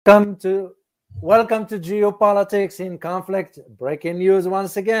Welcome to welcome to Geopolitics in Conflict. Breaking news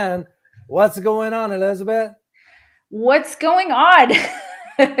once again. What's going on, Elizabeth? What's going on?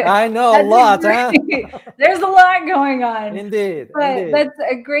 I know a lot, huh? There's a lot going on. Indeed, But indeed. that's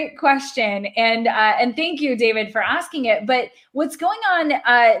a great question, and thank you, David, for asking it. But what's going on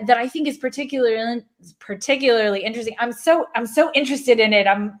that I think is particularly interesting. I'm so interested in it.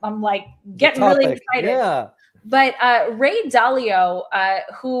 I'm like getting really excited. Yeah. But Ray Dalio,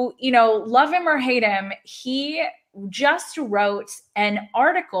 who, love him or hate him, he just wrote an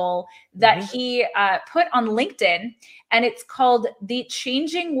article that he put on LinkedIn, and it's called "The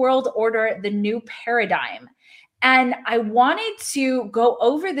Changing World Order: The New Paradigm." And I wanted to go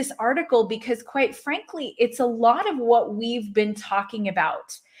over this article because, quite frankly, it's a lot of what we've been talking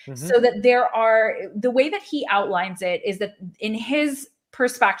about. So that the way that he outlines it is that in his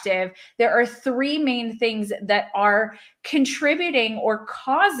perspective, there are three main things that are contributing or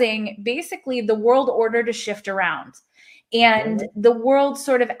causing basically the world order to shift around. And the world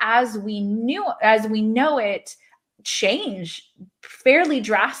sort of as we know it change fairly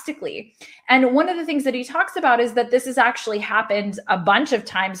drastically. And one of the things that he talks about is that this has actually happened a bunch of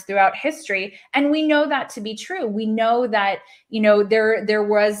times throughout history. And we know that to be true. We know that, there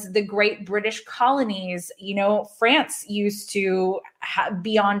was the great British colonies, France used to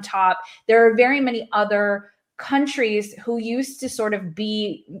be on top. There are very many other countries who used to sort of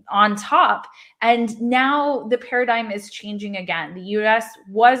be on top. And now the paradigm is changing again. The US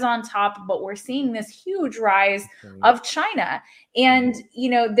was on top, but we're seeing this huge rise of China. And,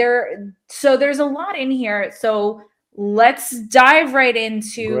 there's a lot in here. So let's dive right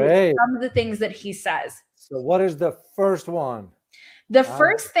into some of the things that he says. So what is the first one? The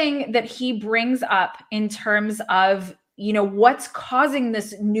first thing that he brings up in terms of what's causing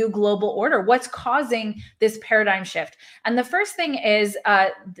this new global order, what's causing this paradigm shift. And the first thing is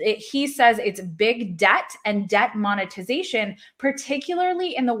he says it's big debt and debt monetization,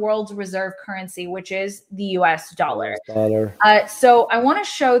 particularly in the world's reserve currency, which is the US dollar. So I want to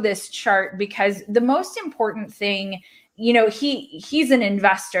show this chart because the most important thing, he's an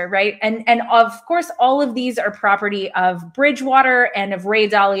investor, right? And of course, all of these are property of Bridgewater and of Ray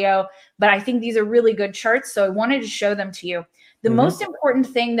Dalio, but I think these are really good charts. So I wanted to show them to you. The most important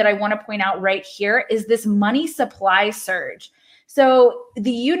thing that I want to point out right here is this money supply surge. So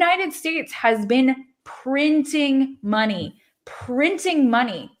the United States has been printing money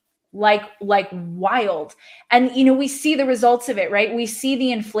like wild. And, we see the results of it, right? We see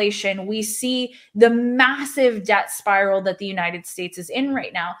the inflation, we see the massive debt spiral that the United States is in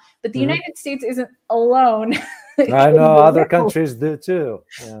right now, but the United States isn't alone. I know other countries do too.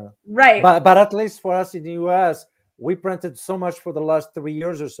 Yeah. Right. But at least for us in the US, we printed so much for the last 3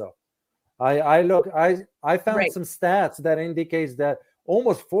 years or so. I found some stats that indicates that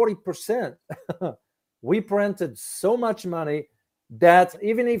almost 40% we printed so much money that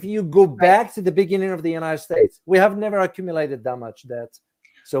even if you go back to the beginning of the United States, we have never accumulated that much debt.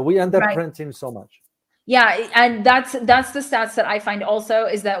 So we end up printing so much. Yeah, and that's the stats that I find also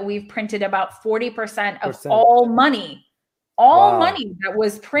is that we've printed about 40% of all money. Money that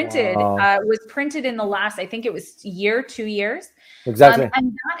was printed in the last, I think it was 2 years. Exactly.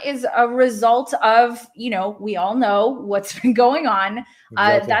 And that is a result of, we all know what's been going on.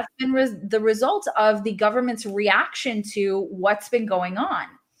 Exactly. That's been the result of the government's reaction to what's been going on.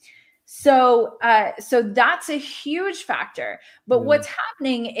 So that's a huge factor. But what's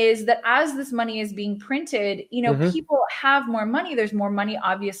happening is that as this money is being printed, people have more money. There's more money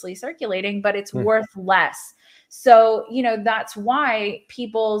obviously circulating, but it's worth less. So, that's why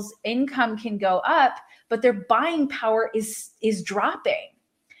people's income can go up, but their buying power is dropping.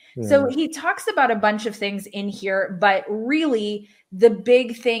 So he talks about a bunch of things in here, but really the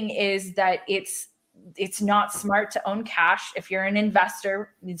big thing is that it's not smart to own cash. If you're an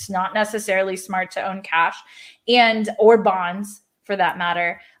investor, it's not necessarily smart to own cash or bonds for that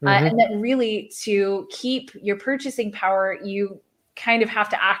matter. And that really to keep your purchasing power, you kind of have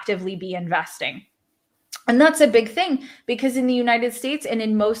to actively be investing. And that's a big thing because in the United States and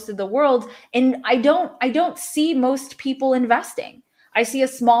in most of the world, and I don't see most people investing. I see a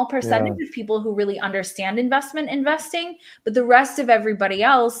small percentage of people who really understand investing, but the rest of everybody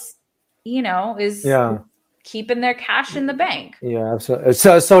else, is keeping their cash in the bank. Yeah, absolutely.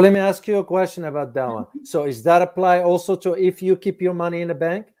 So let me ask you a question about that one. So is that apply also to if you keep your money in a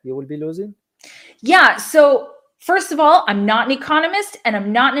bank, you will be losing? Yeah. So first of all, I'm not an economist and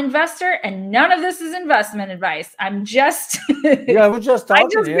I'm not an investor, and none of this is investment advice. I'm just we're just talking. I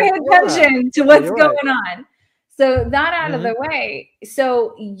just pay attention to what's going on. So that out of the way.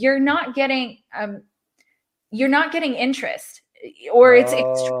 So you're not getting interest. or it's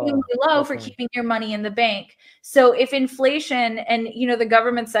extremely low for okay. keeping your money in the bank. So if inflation, and the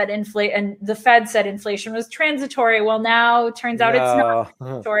government said and the Fed said inflation was transitory. Well, now it turns out it's not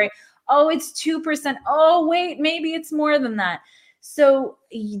transitory. Oh, it's 2%. Oh, wait, maybe it's more than that. So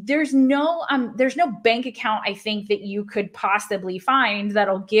there's no bank account, I think, that you could possibly find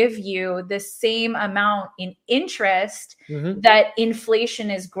that'll give you the same amount in interest that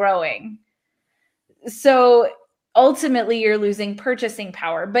inflation is growing. So ultimately you're losing purchasing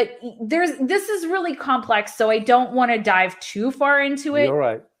power. But this is really complex, so I don't want to dive too far into it. You're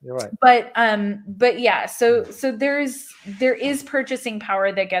right. But yeah, so there is purchasing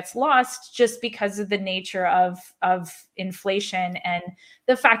power that gets lost just because of the nature of inflation and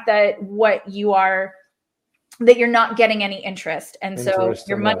the fact that you're not getting any interest. And so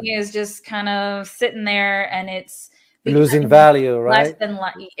your money is just kind of sitting there, and it's losing value, right?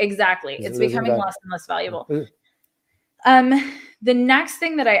 Exactly. It's becoming less and less valuable. The next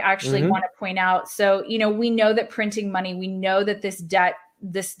thing that I actually want to point out, so we know that printing money, we know that this debt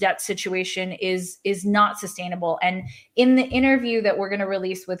situation is not sustainable. And in the interview that we're going to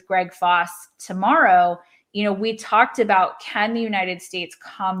release with Greg Foss tomorrow, we talked about, can the United States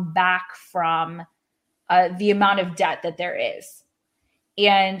come back from the amount of debt that there is?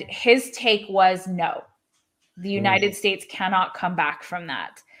 And his take was no. The United States cannot come back from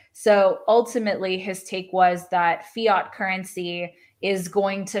that. So ultimately, his take was that fiat currency is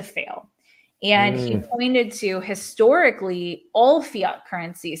going to fail. And he pointed to, historically, all fiat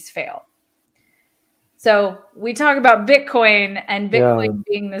currencies fail. So we talk about Bitcoin, and Bitcoin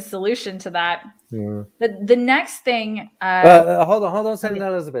being the solution to that. But the next thing... hold on a second,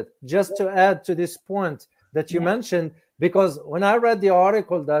 Elizabeth. Just to add to this point that you mentioned, because when I read the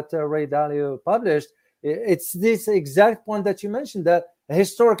article that Ray Dalio published, it's this exact point that you mentioned, that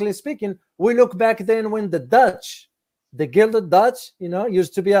historically speaking, we look back then when the Gilded Dutch,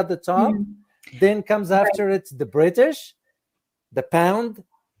 used to be at the top. Then comes after it the British, the pound,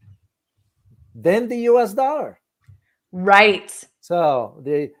 then the US dollar. Right. So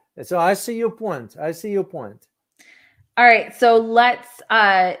I see your point. All right. So let's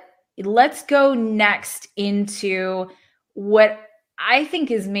go next into what I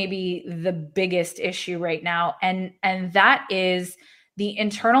think is maybe the biggest issue right now, and that is the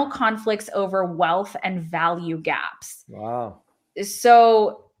internal conflicts over wealth and value gaps. Wow.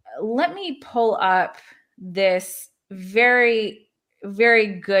 So let me pull up this very, very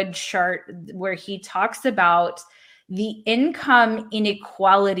good chart where he talks about the income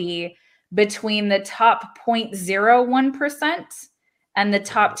inequality between the top 0.01% and the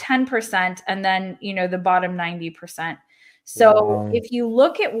top 10%, and then, the bottom 90%. So if you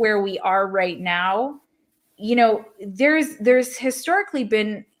look at where we are right now, there's historically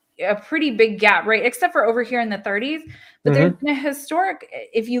been a pretty big gap, right? Except for over here in the 30s. But there's been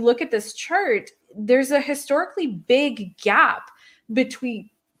if you look at this chart, there's a historically big gap between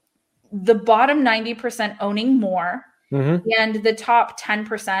the bottom 90% owning more and the top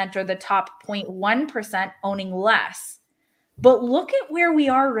 10% or the top 0.1% owning less. But look at where we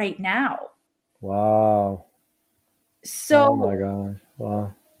are right now. Wow. So, oh my gosh.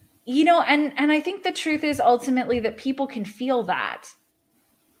 Wow. And I think the truth is ultimately that people can feel that.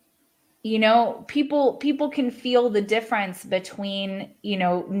 People can feel the difference between,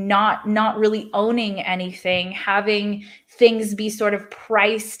 not really owning anything, having things be sort of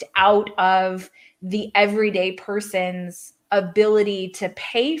priced out of the everyday person's ability to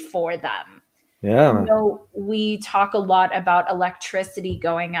pay for them. Yeah. We talk a lot about electricity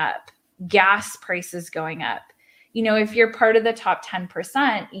going up, gas prices going up. If you're part of the top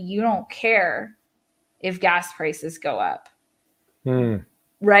 10%, you don't care if gas prices go up.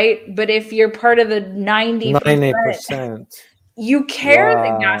 Right? But if you're part of the 90%, you care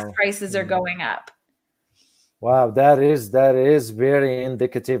that gas prices are going up. Wow, that is very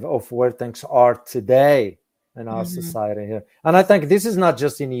indicative of where things are today in our society here. And I think this is not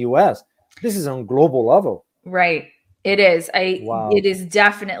just in the US. This is on global level. Right. It is. It is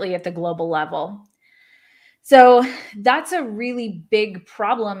definitely at the global level. So that's a really big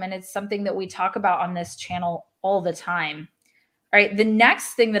problem, and it's something that we talk about on this channel all the time. All right. The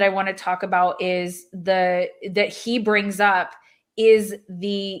next thing that I want to talk about is that he brings up is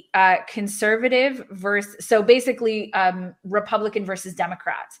the conservative versus, so basically Republican versus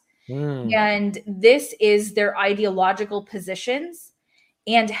Democrat. And this is their ideological positions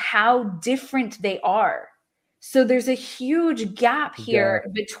and how different they are. So there's a huge gap here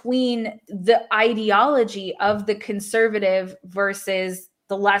between the ideology of the conservative versus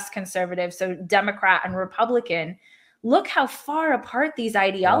the less conservative, so Democrat and Republican. Look how far apart these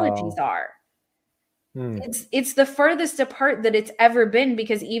ideologies are. It's the furthest apart that it's ever been,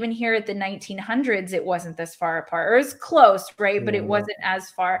 because even here at the 1900s, it wasn't this far apart, or it's close, right? But it wasn't as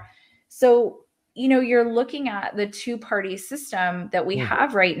far. So, you're looking at the two-party system that we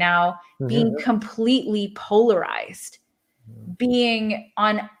have right now being completely polarized, being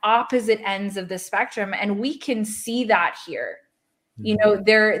on opposite ends of the spectrum. And we can see that here.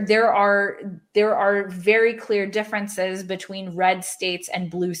 There are very clear differences between red states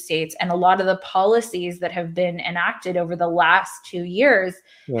and blue states, and a lot of the policies that have been enacted over the last 2 years,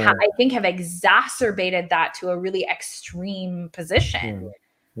 I think, have exacerbated that to a really extreme position.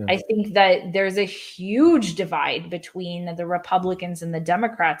 I think that there's a huge divide between the Republicans and the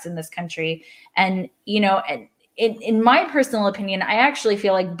Democrats in this country, and in my personal opinion, I actually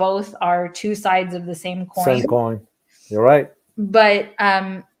feel like both are two sides of the same coin. Same coin. You're right. But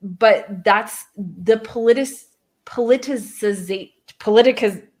that's the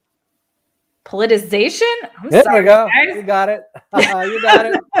politicization. There we go. Guys. You got it. You got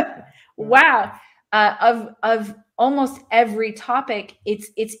it. Wow. Of almost every topic,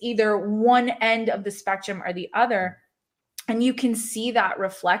 it's either one end of the spectrum or the other. And you can see that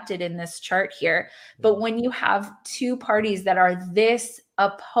reflected in this chart here. But when you have two parties that are this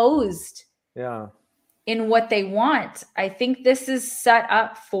opposed, in what they want, I think this is set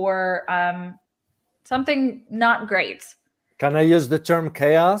up for something not great. Can I use the term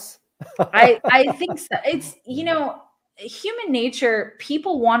chaos? I think so. It's, human nature,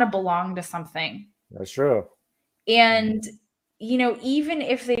 people want to belong to something. That's true. And, even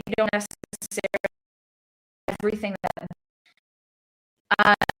if they don't necessarily everything that,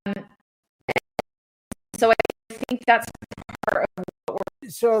 so I think that's part of what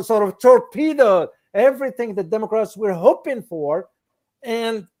we're sort of torpedoed everything the Democrats were hoping for,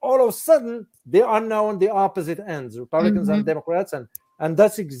 and all of a sudden they are now on the opposite ends, Republicans and Democrats, and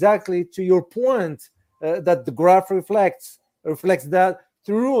that's exactly to your point that the graph reflects that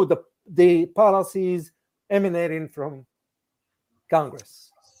through the policies emanating from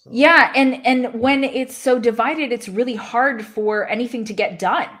Congress. So. Yeah, and when it's so divided, it's really hard for anything to get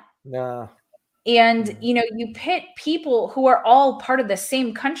done. Yeah. And, you pit people who are all part of the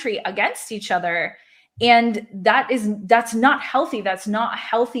same country against each other. And that's not healthy. That's not a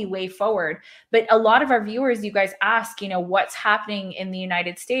healthy way forward. But a lot of our viewers, you guys ask, what's happening in the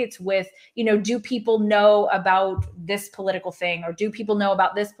United States with, do people know about this political thing, or do people know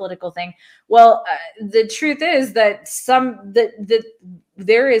about this political thing? Well, the truth is that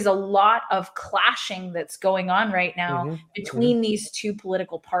there is a lot of clashing that's going on right now between these two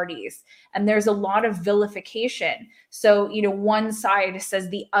political parties. And there's a lot of vilification. So, one side says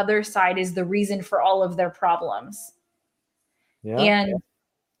the other side is the reason for all of their problems. Yeah. And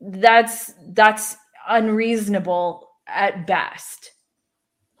that's unreasonable at best.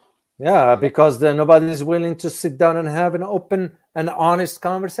 Yeah, because then nobody is willing to sit down and have an open and honest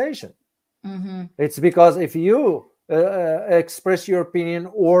conversation. It's because if you express your opinion,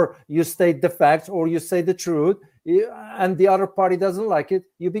 or you state the facts, or you say the truth, and the other party doesn't like it,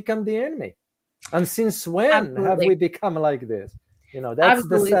 you become the enemy. And since when have we become like this? That's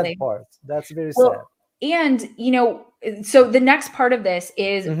the sad part. That's very sad. And, so the next part of this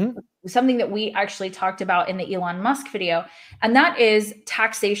is something that we actually talked about in the Elon Musk video, and that is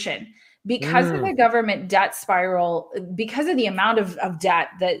taxation. Because of the government debt spiral, because of the amount of debt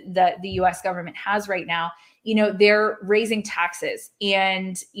that the US government has right now, they're raising taxes.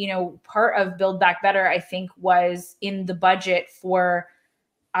 And, part of Build Back Better, I think, was in the budget for,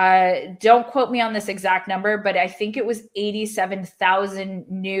 don't quote me on this exact number, but I think it was 87,000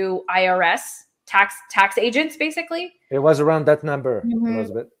 new IRS tax agents, basically. It was around that number.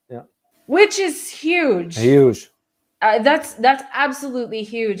 Yeah. Which is huge. Huge. That's absolutely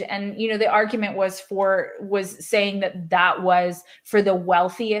huge. And, the argument was saying that was for the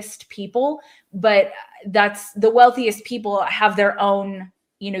wealthiest people, but that's the wealthiest people have their own,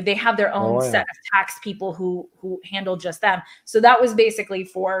 they have their own set of tax people who handle just them. So that was basically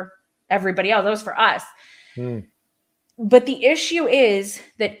for everybody else. That was for us. But the issue is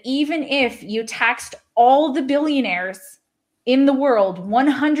that even if you taxed all the billionaires in the world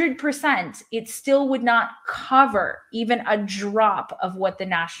 100%, it still would not cover even a drop of what the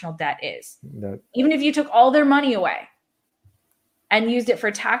national debt is. No. Even if you took all their money away and used it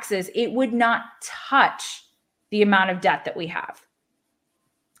for taxes, it would not touch the amount of debt that we have.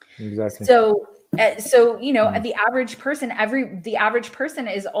 Exactly. So the average person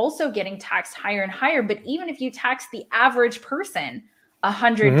is also getting taxed higher and higher. But even if you tax the average person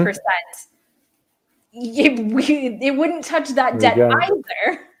 100%, it wouldn't touch that debt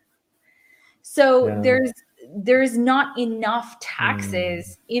either. So there's not enough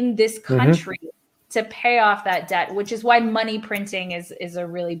taxes in this country to pay off that debt, which is why money printing is a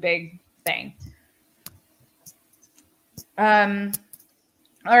really big thing. All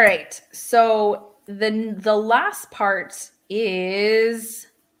right. So the last part is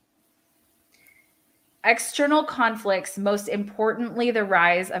external conflicts, most importantly, the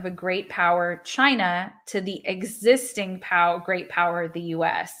rise of a great power, China, to the existing great power, the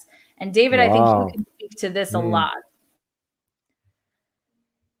US. And David, I think you can speak to this a lot.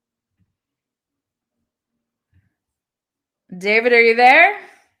 David, are you there?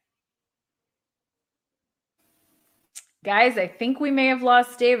 Guys, I think we may have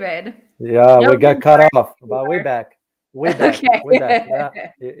lost David. Yeah, we got cut off, but we're back. We're back. Okay. We're back.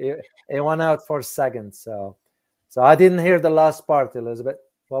 Yeah, it went out for a second, so I didn't hear the last part, Elizabeth.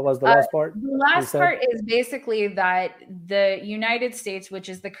 What was the last part? The last part is basically that the United States, which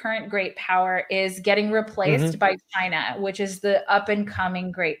is the current great power, is getting replaced by China, which is the up and coming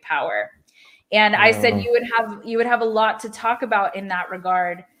great power. And I said you would have a lot to talk about in that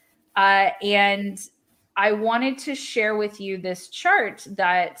regard, and I wanted to share with you this chart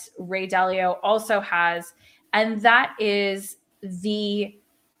that Ray Dalio also has, and that is the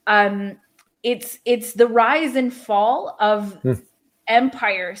it's the rise and fall of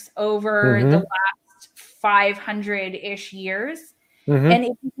empires over the last 500-ish years. And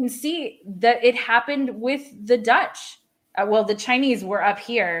if you can see that it happened with the Dutch. Well, the Chinese were up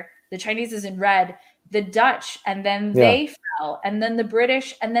here. The Chinese is in red. The Dutch, and then they fell, and then the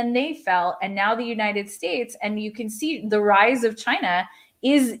British, and then they fell, and now the United States. And you can see the rise of China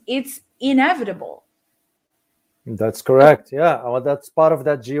it's inevitable. That's correct. Yeah, well, that's part of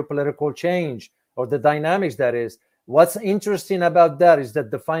that geopolitical change or the dynamics that is. What's interesting about that is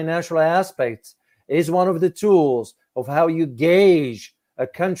that the financial aspect is one of the tools of how you gauge a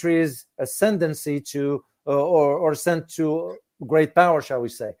country's ascendancy to or ascent to great power, shall we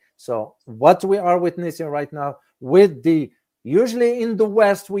say. So what we are witnessing right now with usually in the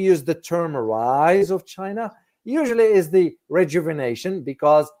West, we use the term rise of China, usually is the rejuvenation,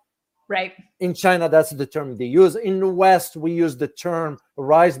 because in China, that's the term they use. In the West, we use the term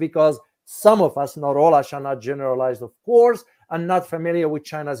rise because some of us, not all, I shall not generalize, of course, are not familiar with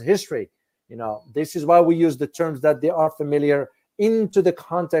China's history. This is why we use the terms that they are familiar into the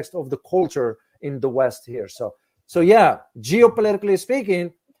context of the culture in the West here. So yeah, geopolitically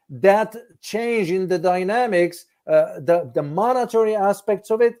speaking, that change in the dynamics, the monetary aspects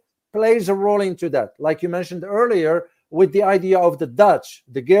of it plays a role into that. Like you mentioned earlier, with the idea of the Dutch,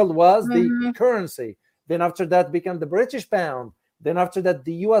 the guild was the currency. Then after that became the British pound. Then after that,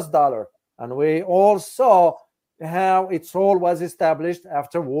 the US dollar. And we all saw how its role was established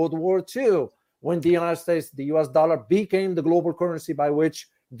after World War II, when the United States, the US dollar became the global currency by which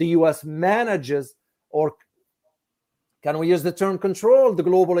the US manages, or can we use the term control the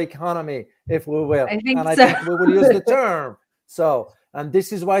global economy, if we will? I think we will use the term. So, and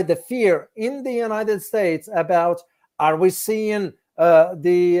this is why the fear in the United States about, are we seeing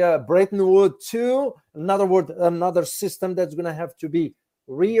the Bretton Woods 2? In other words, another system that's going to have to be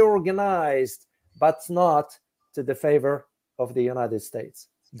reorganized, but not to the favor of the United States.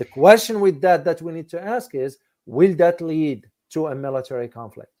 The question with that we need to ask is, will that lead to a military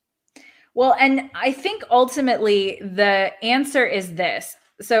conflict? Well, and I think ultimately the answer is this.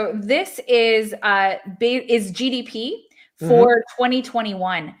 So this is GDP for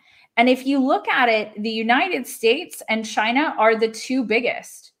 2021. And if you look at it, the United States and China are the two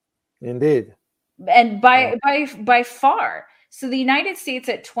biggest. Indeed. And by far. So the United States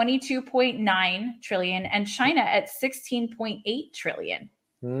at 22.9 trillion and China at 16.8 trillion.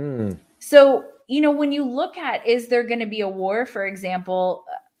 So, when you look at, is there going to be a war, for example,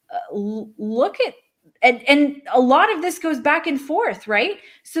 look at, and a lot of this goes back and forth, right?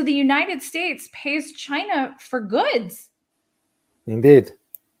 So the United States pays China for goods. Indeed.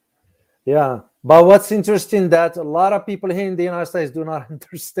 Yeah. But what's interesting that a lot of people here in the United States do not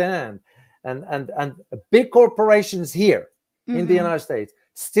understand, and big corporations here in the United States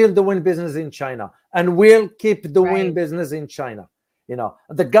still doing business in China and will keep doing business in China.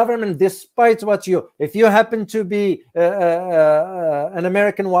 The government, despite if you happen to be an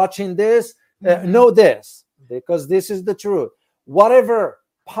American watching this, know this, because this is the truth. Whatever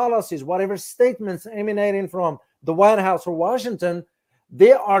policies, whatever statements emanating from the White House or Washington,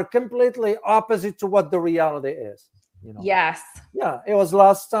 they are completely opposite to what the reality is. Yes. Yeah, it was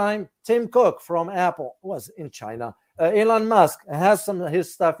last time Tim Cook from Apple was in China. Elon Musk has some of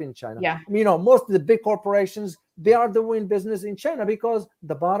his stuff in China. Yeah. Most of the big corporations, they are doing business in China because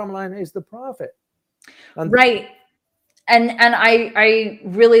the bottom line is the profit. Right. And I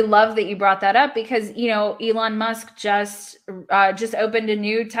really love that you brought that up, because Elon Musk just opened a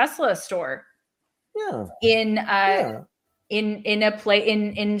new Tesla store. Yeah. in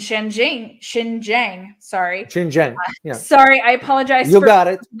Xinjiang. Sorry. Xinjiang. Yeah. Sorry, I apologize You for got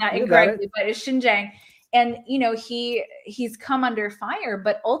it. that You got it. incorrectly, but it's Xinjiang. And he's come under fire,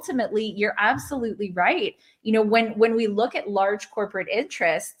 but ultimately you're absolutely right. When we look at large corporate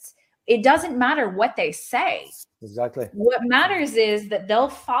interests, it doesn't matter what they say. Exactly. What matters is that they'll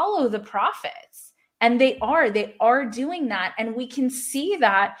follow the profits. And they are doing that. And we can see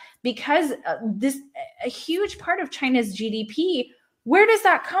that because a huge part of China's GDP, where does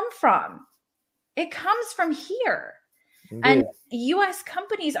that come from? It comes from here. Indeed. And US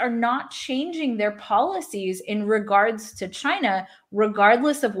companies are not changing their policies in regards to China,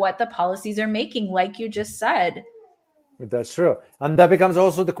 regardless of what the policies are making, like you just said. That's true. And that becomes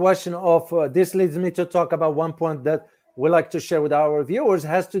also the question of, this leads me to talk about one point that we like to share with our viewers,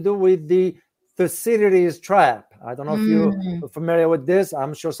 has to do with the Thucydides trap. I don't know if you're familiar with this.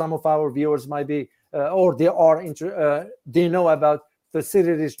 I'm sure some of our viewers might be, or they know about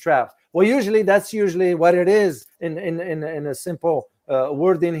Thucydides trap. Well, that's usually what it is in a simple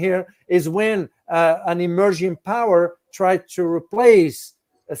word in here, is when an emerging power tried to replace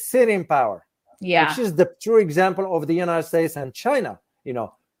a sitting power. Yeah. Which is the true example of the United States and China.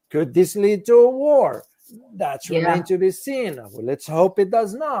 Could this lead to a war? That's remains to be seen. Well, let's hope it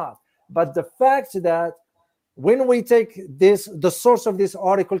does not. But the fact that when we take the source of this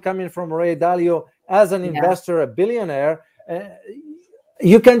article coming from Ray Dalio as an investor, a billionaire,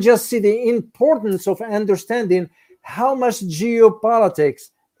 you can just see the importance of understanding how much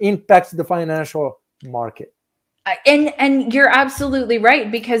geopolitics impacts the financial market. And you're absolutely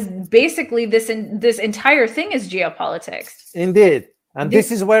right, because basically this entire thing is geopolitics. Indeed. And this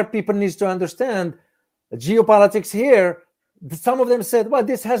is where people need to understand geopolitics here. Some of them said, well,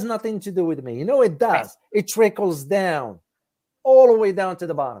 this has nothing to do with me. It does. Right. It trickles down all the way down to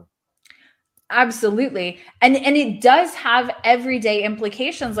the bottom. Absolutely. And it does have everyday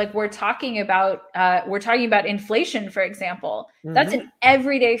implications. Like we're talking about inflation, for example. Mm-hmm. That's an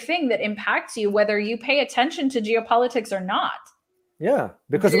everyday thing that impacts you, whether you pay attention to geopolitics or not. Yeah,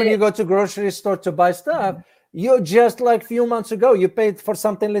 because when you go to grocery store to buy stuff, you just like a few months ago, you paid for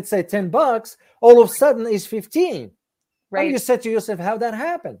something, let's say $10, all of a sudden it's 15. Right. And you said to yourself, how that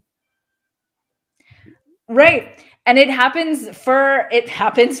happened? Right. And it happens for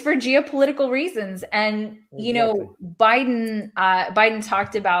geopolitical reasons. And, Biden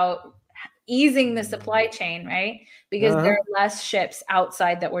talked about easing the supply chain, right? Because there are less ships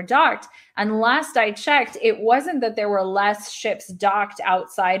outside that were docked. And last I checked, it wasn't that there were less ships docked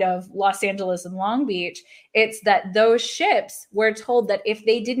outside of Los Angeles and Long Beach. It's that those ships were told that if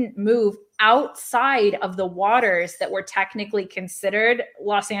they didn't move outside of the waters that were technically considered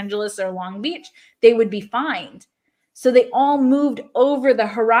Los Angeles or Long Beach, they would be fined. So they all moved over the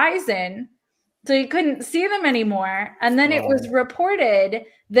horizon, so you couldn't see them anymore. And then it was reported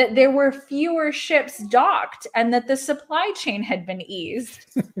that there were fewer ships docked and that the supply chain had been eased.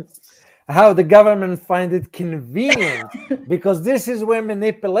 How the government find it convenient, because this is where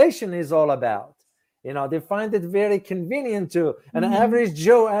manipulation is all about. They find it very convenient to an average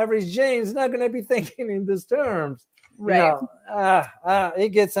Joe, average Jane is not going to be thinking in these terms. Right. It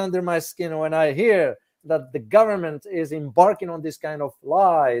gets under my skin when I hear that the government is embarking on this kind of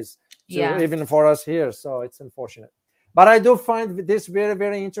lies, even for us here. So it's unfortunate. But I do find this very,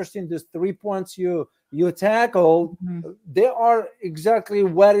 very interesting. These 3 points you tackled, they are exactly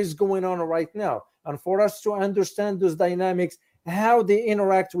what is going on right now. And for us to understand those dynamics, how they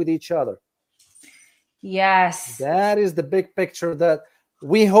interact with each other. Yes. That is the big picture that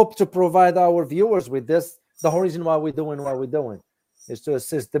we hope to provide our viewers with this. The whole reason why we're doing what we're doing is to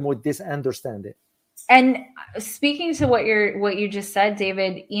assist them with this understanding. And speaking to what you just said,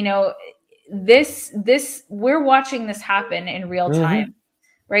 David, this we're watching this happen in real time,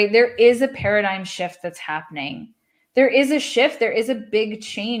 right? There is a paradigm shift that's happening. There is a shift. There is a big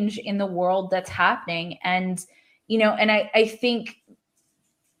change in the world that's happening. And, and I think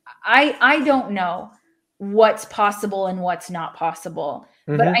I don't know what's possible and what's not possible,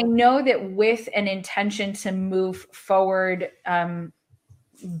 but I know that with an intention to move forward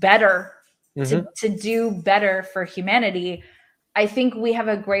better, to do better for humanity, I think we have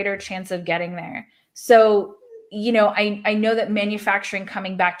a greater chance of getting there. So, I know that manufacturing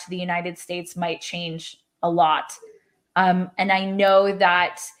coming back to the United States might change a lot. And I know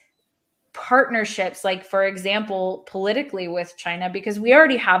that partnerships, like, for example, politically with China, because we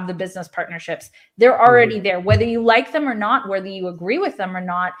already have the business partnerships. They're already there, whether you like them or not, whether you agree with them or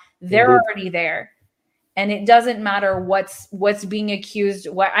not, they're already there. And it doesn't matter what's being accused.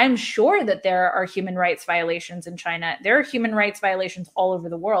 I'm sure that there are human rights violations in China. There are human rights violations all over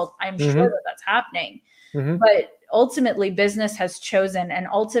the world. I'm sure that that's happening. But ultimately, business has chosen, and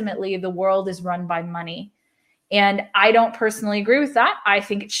ultimately, the world is run by money. And I don't personally agree with that. I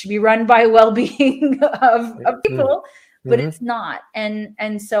think it should be run by well-being of people, but it's not.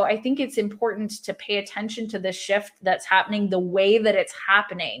 And so I think it's important to pay attention to the shift that's happening, the way that it's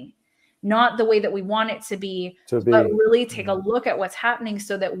happening, not the way that we want it to be, but really take a look at what's happening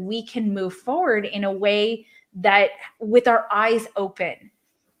so that we can move forward in a way that with our eyes open.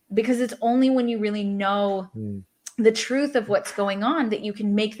 Because it's only when you really know the truth of what's going on that you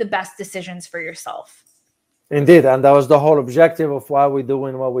can make the best decisions for yourself. Indeed. And that was the whole objective of why we're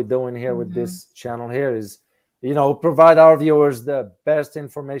doing what we're doing here with this channel here is, provide our viewers the best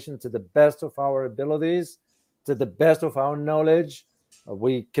information to the best of our abilities, to the best of our knowledge.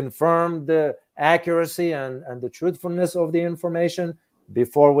 We confirm the accuracy and the truthfulness of the information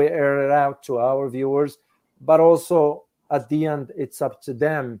before we air it out to our viewers. But also, at the end, it's up to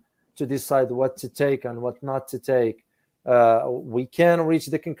them to decide what to take and what not to take. We can reach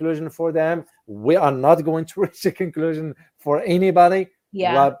the conclusion for them. We are not going to reach a conclusion for anybody,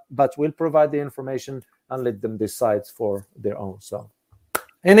 but we'll provide the information and let them decide for their own. So,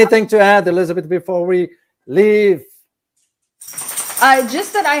 anything to add, Elizabeth, before we leave?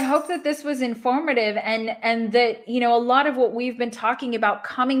 Just that I hope that this was informative and that, a lot of what we've been talking about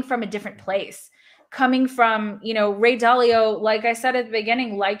coming from a different place, coming from, Ray Dalio, like I said at the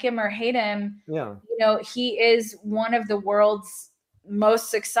beginning, like him or hate him, he is one of the world's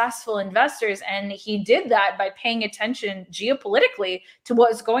most successful investors. And he did that by paying attention geopolitically to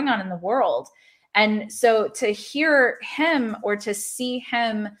what's going on in the world. And so to hear him or to see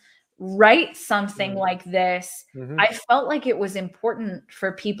him write something like this, I felt like it was important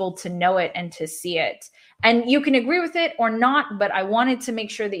for people to know it and to see it. And you can agree with it or not, but I wanted to make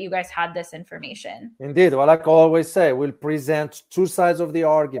sure that you guys had this information. Indeed. Well, like I always say, we'll present two sides of the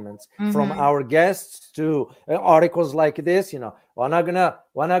arguments from our guests to articles like this. We're not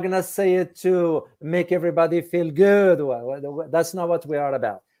gonna say it to make everybody feel good. That's not what we are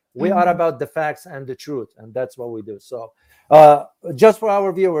about. We are about the facts and the truth, and that's what we do. So just for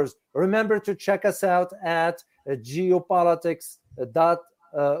our viewers, remember to check us out at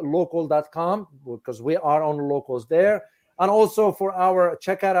geopolitics.local.com because we are on locals there. And also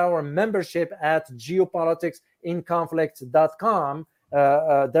check out our membership at geopoliticsinconflict.com.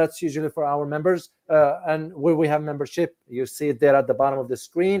 That's usually for our members. And where we have membership, you see it there at the bottom of the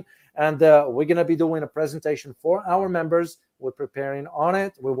screen. And we're going to be doing a presentation for our members. We're preparing on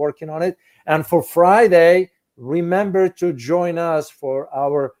it. We're working on it. And for Friday, remember to join us for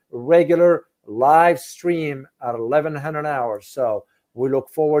our regular live stream at 1100 hours. So we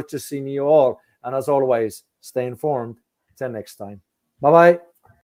look forward to seeing you all. And as always, stay informed. Till next time. Bye-bye.